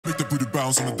the booty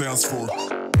bounce on the dance floor.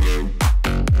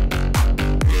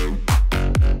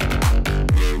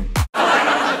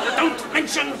 Don't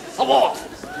mention the war.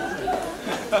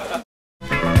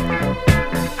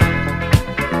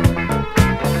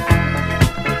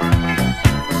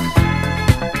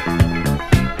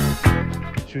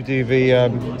 Should we do the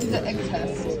Is it egg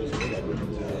test?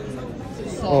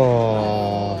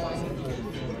 oh,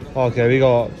 okay, we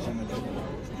got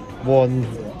one.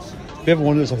 The other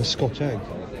one looks like a Scotch egg.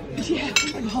 Yeah,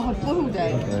 hard boiled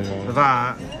egg.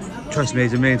 That, trust me,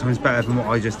 is a million times better than what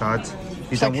I just had.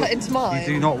 You Should I cut into mine? You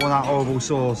do not want that horrible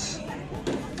sauce.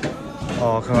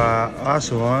 Oh, come on.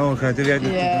 That's alright. Okay, do the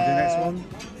next one.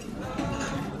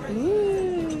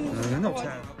 Ooh. Not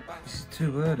terrible. This is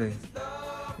too early.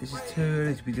 This is too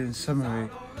early to be doing summary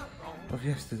of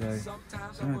yesterday. So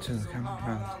I'm going to turn the camera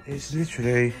around. It's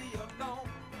literally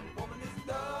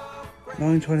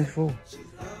 9:24.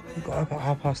 We got up at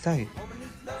 8:30.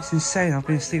 It's insane. I've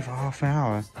been asleep for half an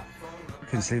hour. I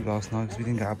couldn't sleep last night because we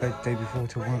didn't get out of bed the day before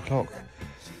till 1 o'clock.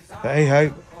 But hey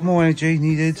ho, more energy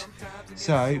needed.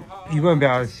 So you won't be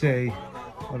able to see,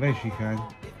 well, I bet you can.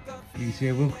 You can see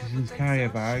a Wilkinson's carrier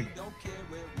bag,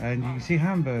 and you can see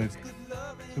Hamburg.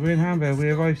 So we're in Hamburg. We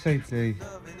arrived safely.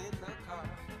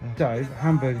 So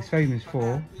Hamburg is famous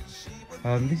for.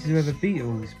 This is where the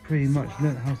Beatles pretty much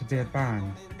learnt how to be a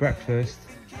band. Breakfast,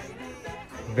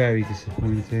 very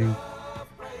disappointing.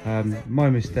 My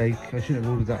mistake. I shouldn't have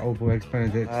ordered that old boy eggs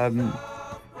Benedict.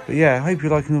 But yeah, I hope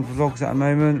you're liking all the vlogs at the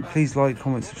moment. Please like,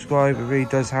 comment, subscribe. It really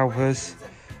does help us.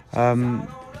 It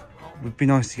would be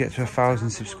nice to get to 1,000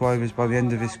 subscribers by the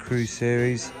end of this cruise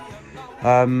series.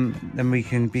 Then we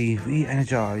can be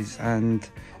re-energized and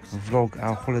vlog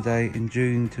our holiday in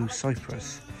June to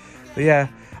Cyprus. But yeah,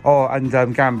 oh, and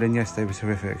gambling yesterday was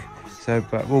horrific. So,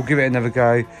 but we'll give it another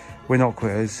go. We're not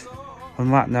quitters. On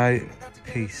that note,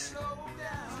 peace.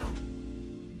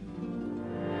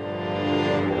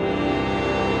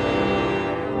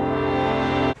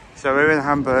 So we're in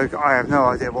Hamburg. I have no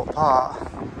idea what part.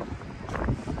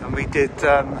 And we did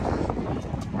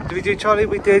we do, Charlie?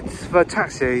 We did the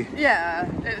taxi. Yeah,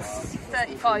 it's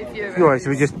 35 euros. Right, so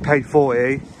we just paid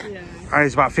 40. Yeah. And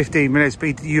it's about 15 minutes,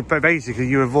 but basically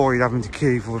you avoid having to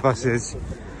queue for the buses.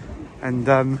 And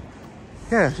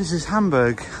yeah, this is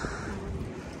Hamburg.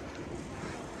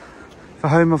 The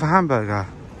home of a hamburger.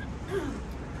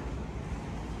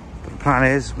 But the plan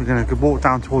is we're going to walk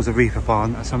down towards the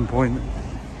Reeperbahn at some point.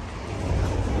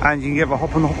 And you can get a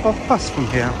hop on the hop off bus from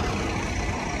here.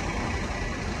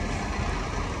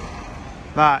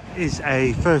 That is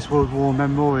a First World War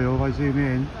memorial. If I zoom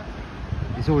in,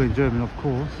 it's all in German, of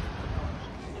course.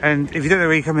 And if you don't know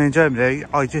where you're coming in Germany,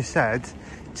 I just said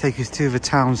take us to the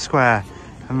town square,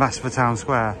 and that's the town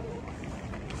square.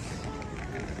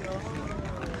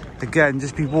 Again,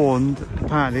 just be warned.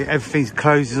 Apparently, everything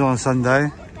closes on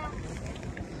Sunday.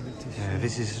 Yeah,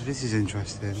 this is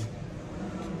interesting.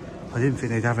 I didn't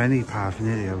think they'd have any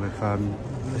paraphernalia with a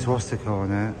swastika on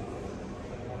it.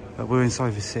 But we're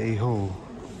inside the City Hall.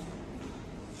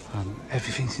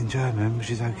 Everything's in German, which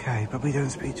is okay, but we don't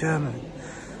speak German.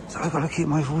 So I've got to keep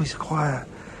my voice quiet.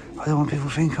 I don't want people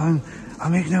to think I'm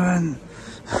ignorant.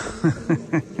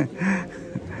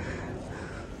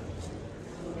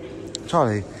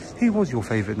 Charlie, who was your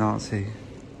favourite Nazi?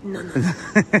 None.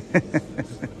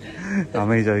 I'm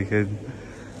only joking.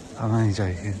 I'm only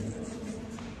joking.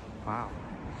 Wow.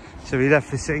 So we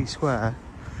left the city square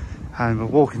and we're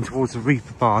walking towards the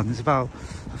Reeperbahn. It's about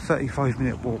a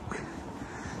 35-minute walk.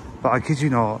 But I kid you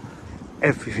not,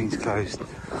 everything's closed.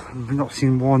 We've not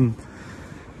seen one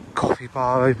coffee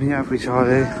bar open yet, have we,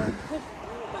 Charlie?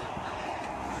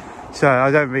 So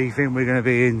I don't really think we're going to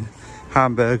be in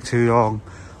Hamburg too long.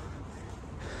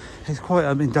 It's quite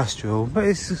industrial, but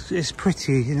it's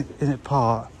pretty in its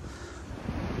part.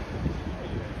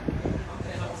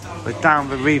 We're down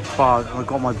the Reeperbahn and I've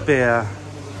got my beer.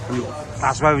 And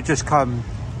that's where we just come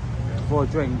for a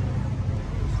drink.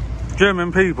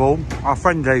 German people are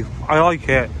friendly. I like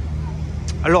it.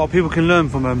 A lot of people can learn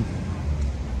from them.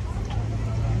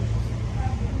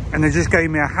 And they just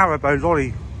gave me a Haribo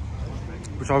lolly,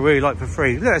 which I really like for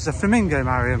free. Look, it's a flamingo,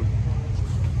 Mariam.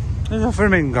 There's a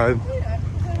flamingo.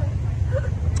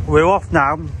 We're off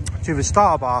now to the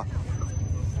Star Bar.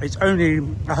 It's only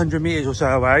 100 metres or so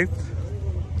away.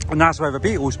 And that's where the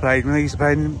Beatles played when they used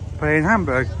to play in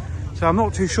Hamburg. So I'm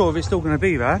not too sure if it's still going to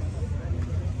be there.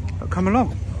 But come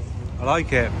along. I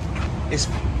like it. It's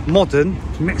modern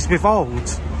mixed with old.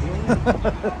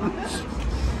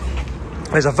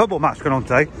 There's a football match going on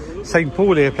today. St.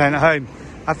 Pauli are playing at home.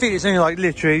 I think it's only like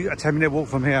literally a 10-minute walk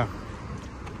from here.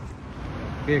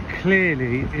 We're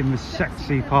clearly in the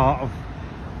sexy part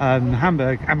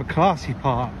Hamburg and a classy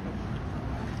part.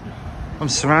 I'm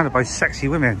surrounded by sexy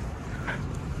women.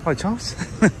 Hi, Charles.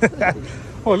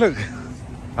 Oh, look.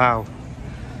 Wow.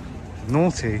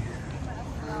 Naughty.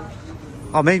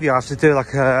 Oh, maybe I have to do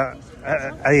like an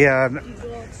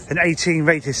 18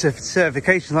 rated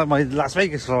certification like my Las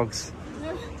Vegas vlogs.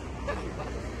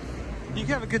 You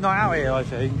can have a good night out here, I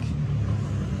think.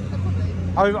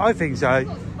 I think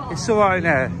so. It's all right in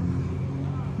there.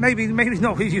 Maybe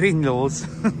not with your in-laws.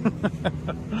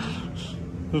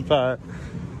 But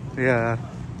yeah,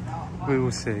 we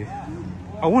will see.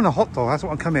 I want a hot dog. That's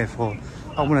what I'm coming here for.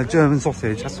 I want a German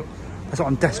sausage. That's what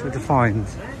I'm desperate to find.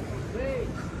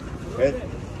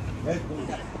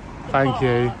 Thank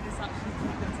you.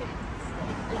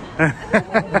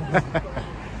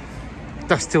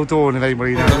 That's still dawn if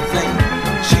anybody knows.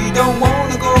 She don't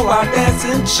want to go out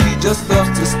dancing, she just loves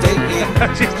to stay in.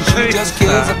 She just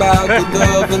cares about the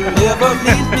love and never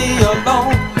leaves me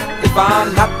alone. If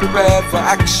I'm not prepared for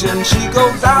action, she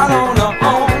goes out on her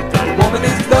own. The woman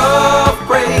is love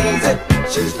crazy,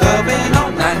 she's loving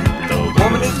all night. The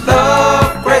woman is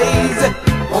love crazy,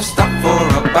 won't stop for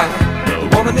a bite. The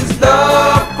woman is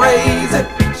love crazy,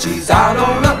 she's out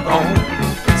on her own.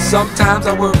 Sometimes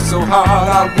I work so hard,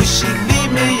 I wish she'd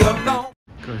leave me alone.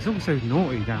 God, it's all so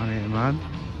naughty down here, man.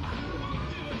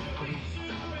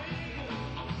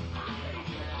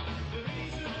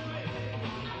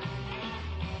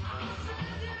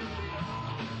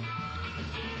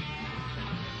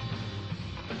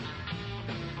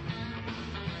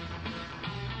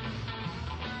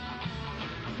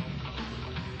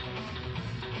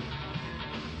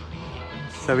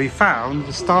 So we found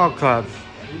the Star Club.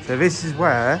 So this is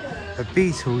where the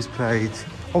Beatles played.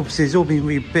 Obviously it's all been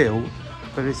rebuilt,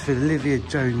 but it's for the Olivia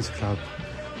Jones Club.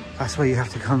 That's where you have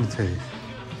to come to.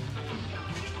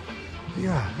 But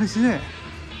yeah, this is it.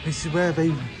 This is where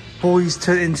they boys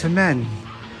turn into men.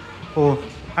 Or,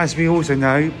 as we also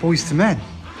know, boys to men.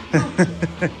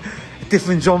 A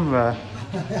different genre.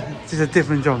 This is a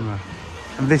different genre.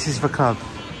 And this is the club.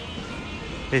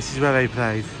 This is where they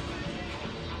played.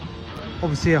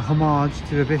 Obviously a homage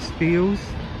to the Beatles.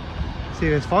 See,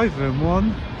 there's 5 of them.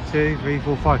 1, 2, 3,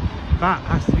 4, 5. That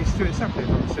has to be split separate,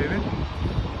 I'm assuming.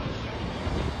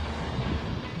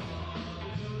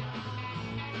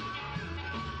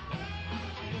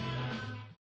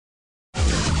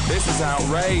 This is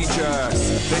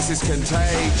outrageous. This is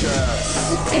contagious.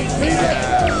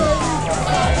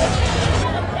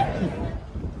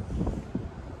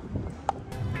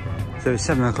 So it's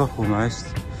 7 o'clock almost.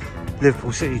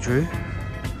 Liverpool City drew.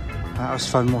 That was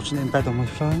fun watching it in bed on my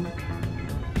phone.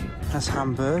 That's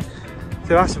Hamburg. So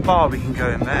that's a bar, we can go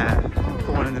in there. Put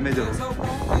one in the middle. I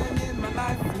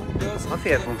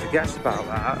think everyone forgets about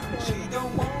that.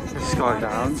 The sky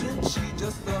down.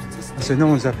 So no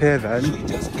one's up here then.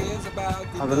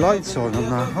 Oh, the lights on the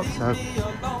hot tub.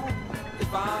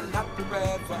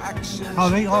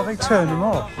 Oh, they turn them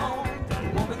off. Oh,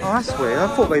 that's weird. I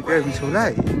thought they'd be open till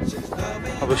late.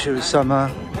 I wish it was summer.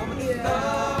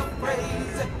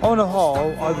 On a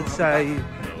whole, I would say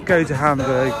go to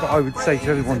Hamburg, but I would say to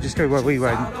everyone, just go where we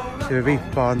went, to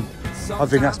Reeperbahn. I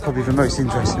think that's probably the most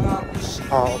interesting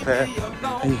part of it.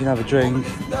 And you can have a drink,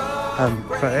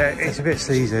 but it's a bit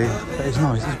sleazy, but it's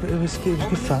nice. It was good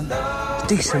fun. It's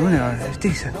decent, wasn't it? It was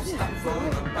decent.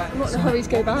 I'm not in a hurry to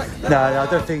go back. No, I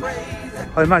don't think.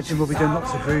 I imagine we'll be doing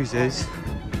lots of cruises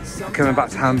coming back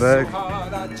to Hamburg.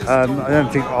 I don't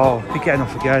think I'll be getting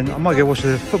off again. I might go watch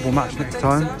a football match next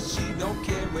time.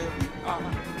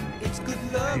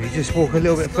 If you just walk a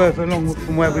little bit further along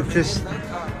from where we've just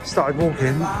started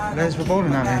walking, there's the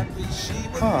bowling alley.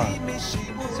 Ah, so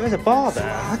there's a bar there.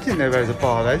 I didn't know there was a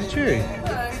bar there, did you?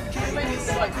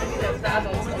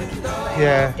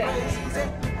 Yeah.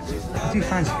 I do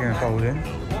fancy going bowling.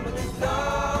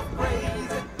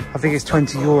 I think it's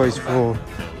 €20 for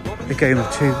a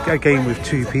game with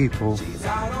 2 people.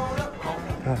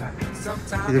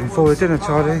 You looking forward to dinner,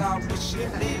 Charlie?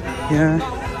 Yeah.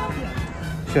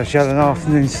 She had an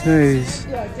afternoon snooze.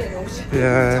 Yeah, I did.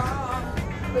 Yeah.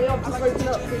 But I've just woken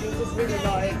up feeling just really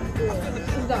like,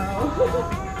 down.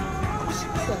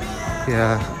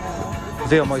 Yeah. I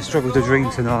think I might struggle to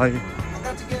drink tonight.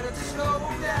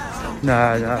 No,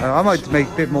 I might make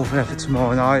a bit more of an effort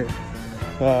tomorrow night.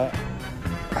 But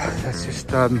that's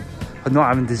just, I'm not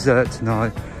having dessert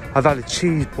tonight. I've had a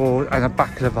cheese board and a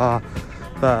baklava,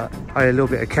 but I had a little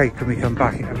bit of cake when we come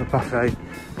back and have a buffet.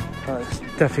 But it's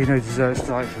definitely no desserts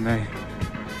tonight for me.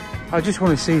 I just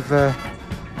want to see the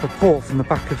port from the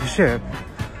back of the ship,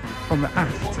 from the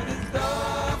aft.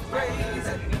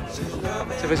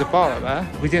 So there's a bar up there.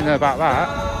 We didn't know about that.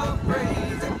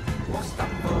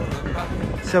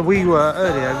 So we were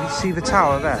earlier, you see the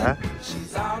tower there?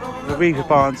 The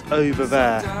Reeperbahn's over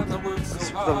there.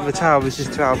 The tower was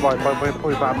just to our right,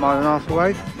 probably about a mile and a half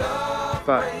away.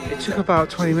 But it took about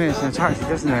 20 minutes in a taxi,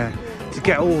 doesn't it? To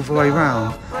get all the way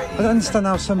round. I don't understand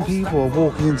how some people are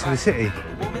walking into the city.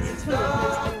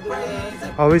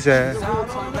 Oh, is it?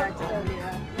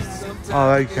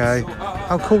 Oh, okay.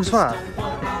 How cool's that?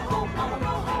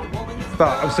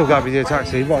 But I'm still glad we did a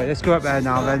taxi. Right, let's go up there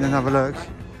now then and have a look.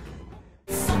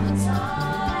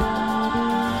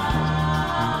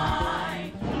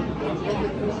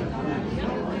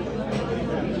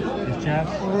 Jeff?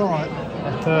 Alright.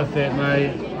 That's perfect,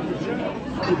 mate.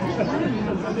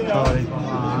 Charlie,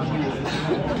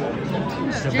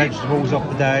 some vegetables off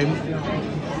the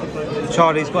dome.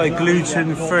 Charlie's got a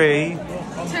gluten-free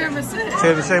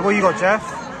tiramisu. What you got, Jeff?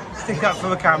 Stick up for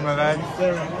the camera then.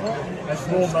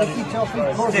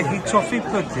 Sticky toffee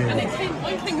pudding.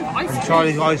 And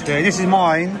Charlie's ice cream. This is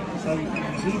mine.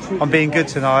 I'm being good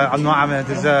tonight. I'm not having a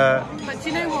dessert. But do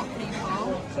you know what,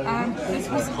 people? This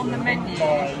wasn't on the menu.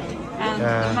 And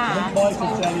the man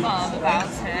told Mum about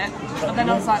it, and then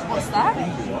I was like, what's that?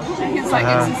 And he was like,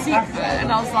 it's a secret,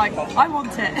 and I was like, I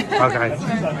want it. Okay. So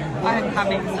I'm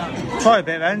having some. Try a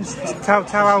bit then,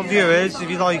 tell our viewers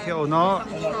if you like it or not.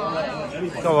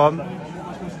 Go on.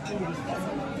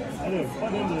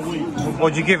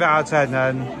 What'd you give it out of 10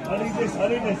 then?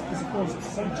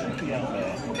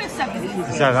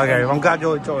 So, okay, I'm glad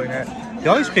you're enjoying it. The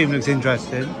ice cream looks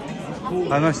interesting,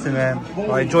 I must admit.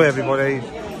 I enjoy everybody.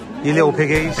 You little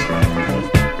piggies.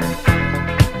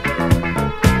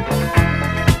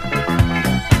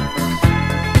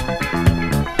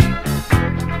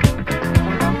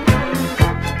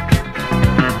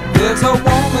 There's a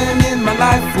woman in my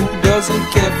life who doesn't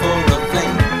care for a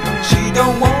thing. She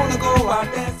don't want to go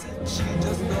out dancing. She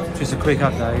just a quick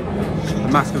update. The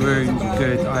macaroons are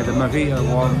good. I had a Mojito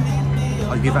one.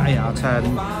 I'd give it 8 out of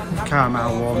 10. The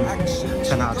caramel one,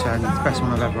 10 out of 10. It's the best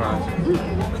one I've ever had.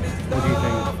 What do you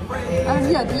think?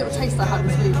 Yeah, the little taste I had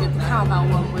was really good. The caramel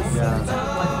one was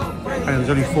and it was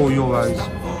only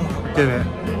 €4. Do it.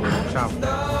 Ciao.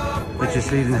 We're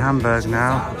just leaving Hamburg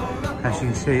now. As you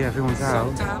can see, everyone's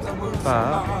out.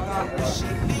 But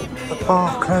the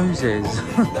bar closes.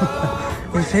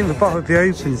 You'd think the bar would be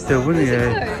open still, wouldn't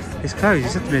you? It's closed. You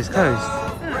said to me it's closed.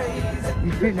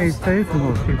 You'd think they'd stay open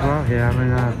while people are out here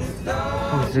having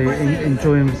obviously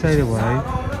enjoying the sail away.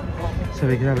 So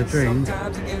we can have a drink.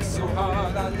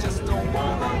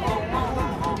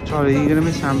 Charlie, are you going to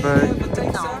miss Hamburg?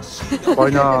 No. Why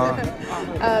not?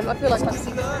 I feel like I've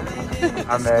seen it.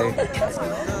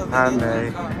 And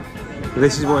me. But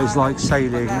this is what it's like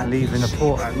sailing and leaving a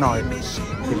port at night,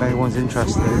 if anyone's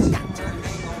interested.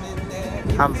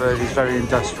 Hamburg is very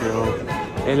industrial.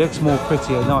 It looks more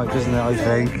pretty at night, doesn't it, I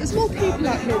think? There's more people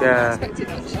out here than I expected,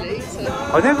 actually. So.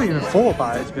 I never even thought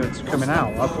about it, to be honest, coming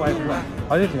out. I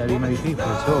didn't think there'd be many people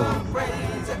at all.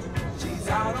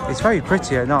 It's very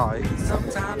pretty at night,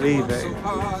 leaving.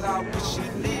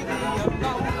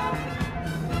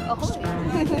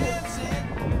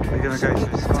 We're going to go to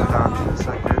the Sky Lounge in a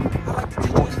second.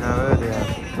 We walked in there earlier.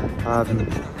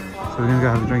 So we're going to go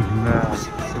have a drink in there.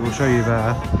 So we'll show you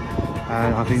there.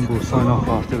 And I think we'll sign off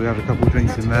after we have a couple of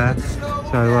drinks in there.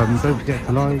 So don't forget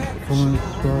to like, comment,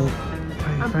 subscribe.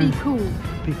 And be cool.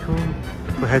 Be cool.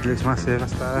 The head looks massive,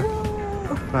 that's better.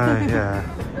 Yeah.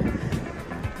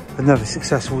 Another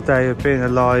successful day of being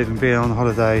alive and being on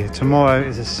holiday. Tomorrow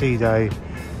is a sea day.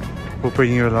 We'll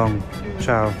bring you along.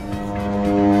 Ciao.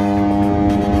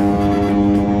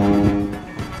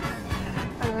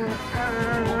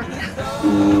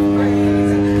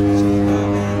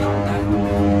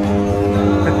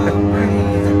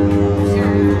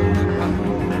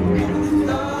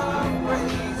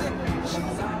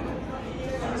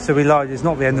 So we lied, it's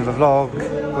not the end of the vlog.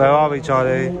 Where are we,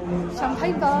 Charlie?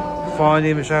 Champagne bar.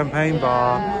 Finally, the champagne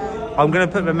bar. I'm going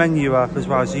to put the menu up as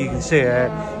well so you can see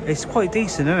it. It's quite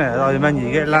decent, isn't it? Like the menu.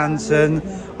 You get Lanson.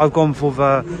 I've gone for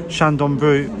the Chandon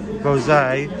Brut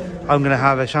Rosé. I'm going to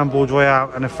have a Chambord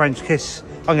Royale and a French Kiss.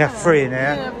 I'm going to have 3 in here.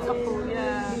 Yeah, a couple,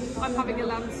 yeah. I'm having a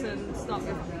Lanson to start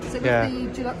with. So with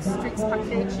the deluxe drinks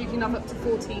package, you can have up to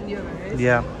 €14.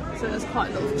 Yeah. So there's quite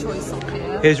a lot of choice on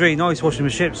here. It was really nice watching the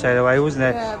ship sail away, wasn't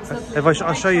it? Yeah, if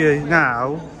I'll show you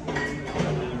now.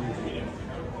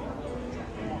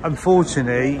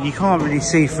 Unfortunately, you can't really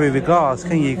see through the glass,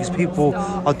 can you? Because people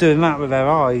are doing that with their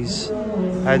eyes.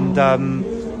 And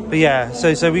but yeah,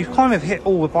 so we've kind of hit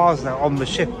all the bars now on the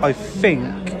ship, I think.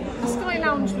 The Sky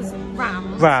Lounge was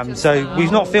rammed. So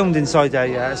we've not filmed inside there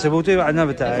yet. So we'll do it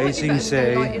another day, so you can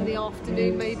see. Like in the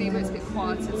afternoon, maybe, when it's a bit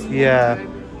quieter. Yeah.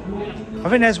 I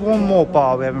think there's one more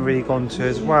bar we haven't really gone to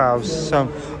as well. So,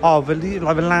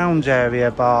 like a lounge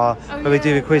area bar where we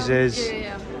do the quizzes.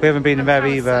 Yeah. We haven't been in there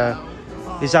either.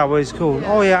 Is that what it's called?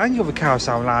 Oh yeah, and you have a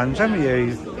carousel lounge, haven't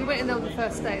you? We went in there on the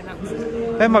first day and that was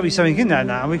it. There might be something in there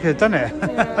now. We could have done it.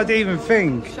 Yeah. I didn't even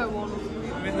think. Show on.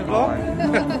 In the vlog.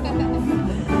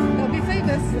 That'll be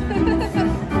famous.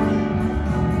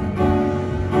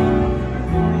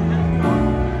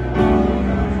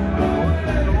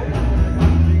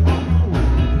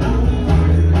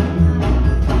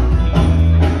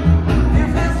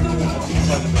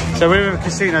 So we're in a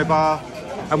casino bar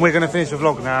and we're going to finish the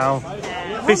vlog now.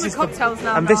 This is cocktails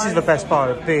now, and this is the best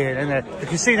part of being in there. The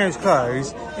casino's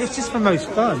closed. It's just the most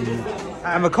fun.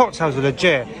 And the cocktails are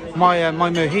legit. My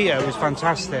mojito was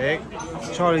fantastic.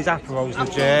 Charlie's Aperol's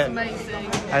legit. Amazing.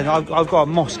 And I've got a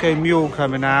Moscow Mule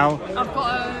coming out. I've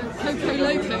got a Coco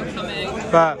Loco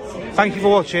coming. But thank you for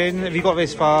watching. If you got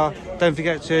this far, don't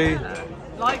forget to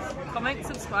like, comment,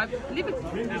 subscribe, leave a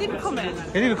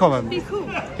comment. leave a comment. Be cool.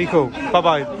 Be cool. Bye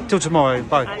bye. Till tomorrow.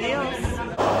 Bye. Adios.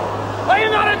 Are you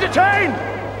not entertained?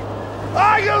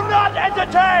 Are you not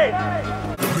entertained?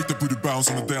 Make the booty bounce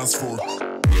on the dance floor.